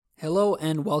Hello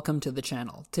and welcome to the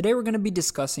channel. Today we're going to be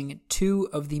discussing two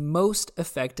of the most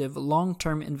effective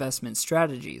long-term investment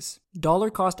strategies: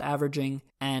 dollar cost averaging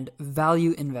and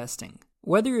value investing.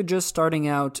 Whether you're just starting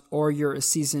out or you're a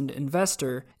seasoned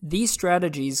investor, these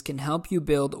strategies can help you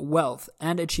build wealth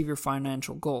and achieve your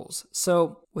financial goals.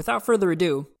 So, without further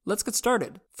ado, let's get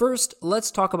started. First,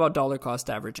 let's talk about dollar cost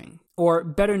averaging, or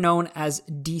better known as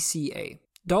DCA.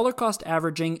 Dollar cost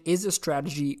averaging is a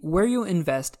strategy where you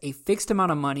invest a fixed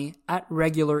amount of money at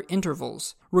regular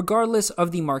intervals, regardless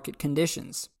of the market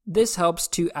conditions. This helps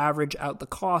to average out the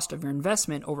cost of your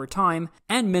investment over time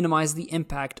and minimize the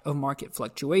impact of market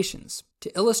fluctuations.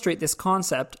 To illustrate this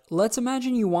concept, let's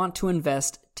imagine you want to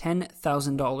invest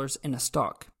 $10,000 in a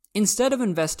stock. Instead of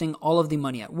investing all of the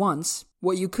money at once,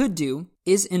 what you could do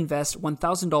is invest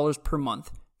 $1,000 per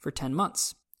month for 10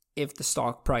 months. If the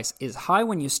stock price is high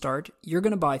when you start, you're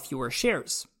going to buy fewer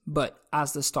shares. But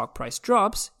as the stock price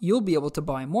drops, you'll be able to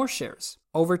buy more shares.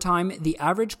 Over time, the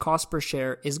average cost per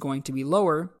share is going to be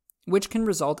lower, which can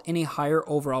result in a higher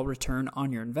overall return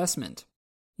on your investment.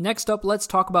 Next up, let's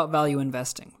talk about value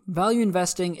investing. Value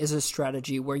investing is a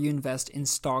strategy where you invest in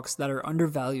stocks that are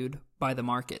undervalued by the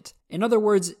market. In other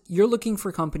words, you're looking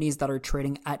for companies that are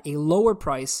trading at a lower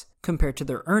price compared to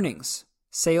their earnings,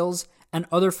 sales, and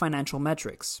other financial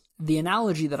metrics. The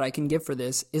analogy that I can give for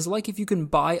this is like if you can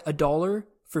buy a dollar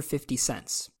for 50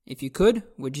 cents. If you could,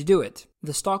 would you do it?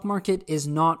 The stock market is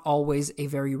not always a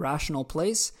very rational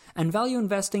place, and value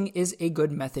investing is a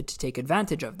good method to take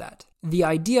advantage of that. The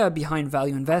idea behind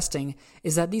value investing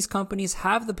is that these companies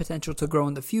have the potential to grow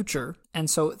in the future, and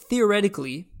so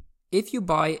theoretically, if you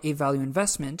buy a value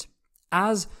investment,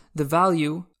 as the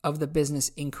value of the business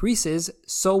increases,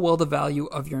 so will the value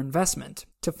of your investment.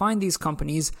 To find these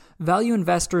companies, value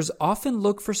investors often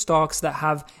look for stocks that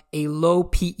have a low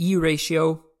PE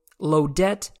ratio, low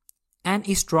debt, and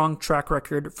a strong track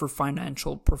record for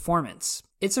financial performance.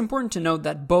 It's important to note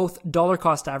that both dollar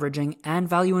cost averaging and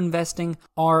value investing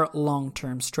are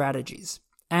long-term strategies.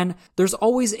 And there's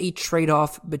always a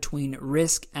trade-off between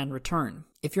risk and return.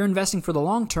 If you're investing for the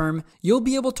long term, you'll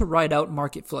be able to ride out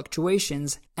market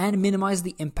fluctuations and minimize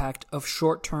the impact of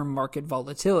short-term market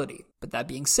volatility. But that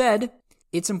being said,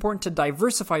 it's important to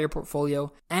diversify your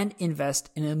portfolio and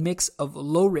invest in a mix of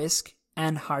low-risk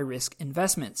and high-risk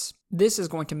investments. This is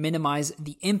going to minimize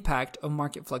the impact of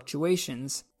market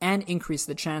fluctuations and increase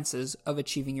the chances of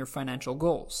achieving your financial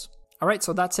goals. Alright,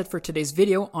 so that's it for today's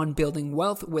video on building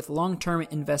wealth with long-term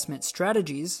investment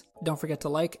strategies. Don't forget to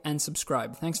like and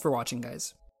subscribe. Thanks for watching,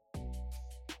 guys.